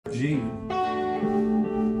G.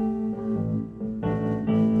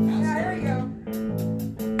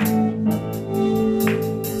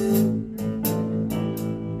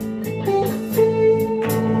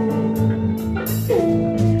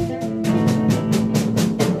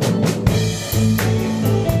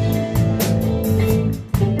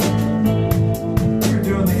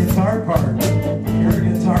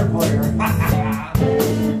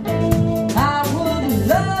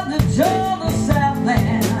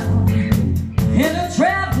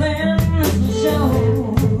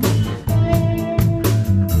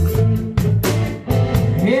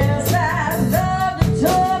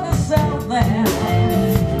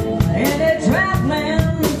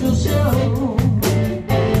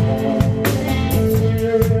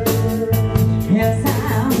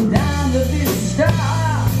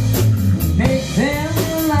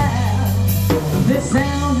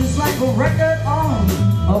 Record on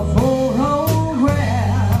a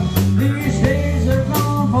photograph. These days are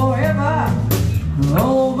gone forever,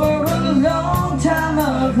 over a long time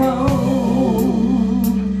ago.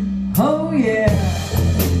 Oh yeah.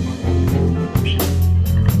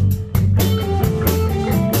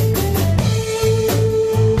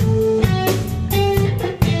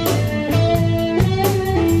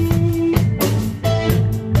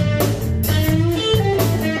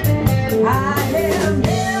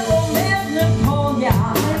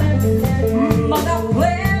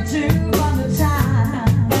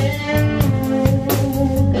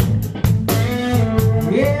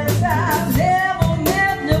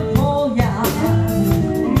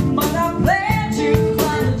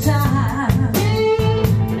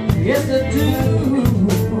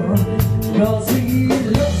 Cause he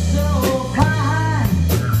looks so fine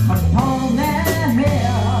upon that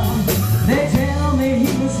hair. They tell me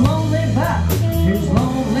he was lonely, but his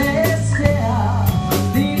lonely still.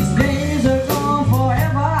 These days are gone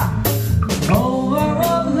forever, over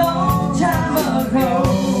a long time ago.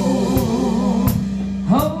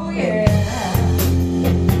 Oh yeah.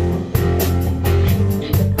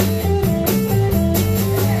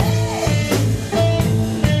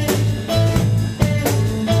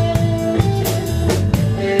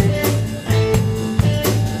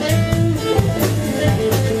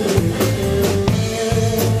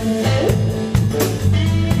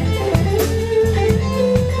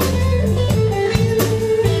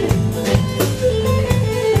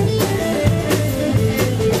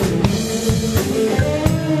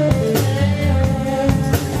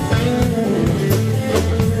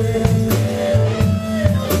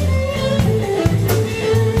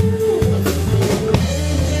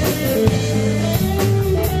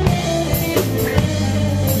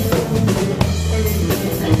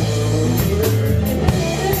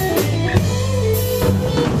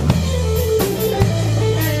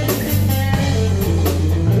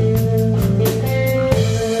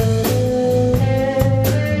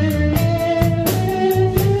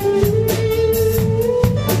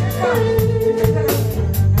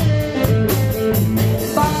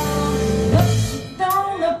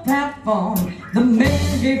 The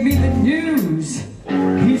man gave me the news.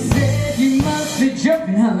 He said, "You must be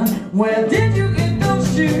joking, huh? Where did you get those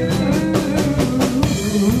shoes?"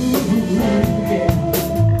 Yeah.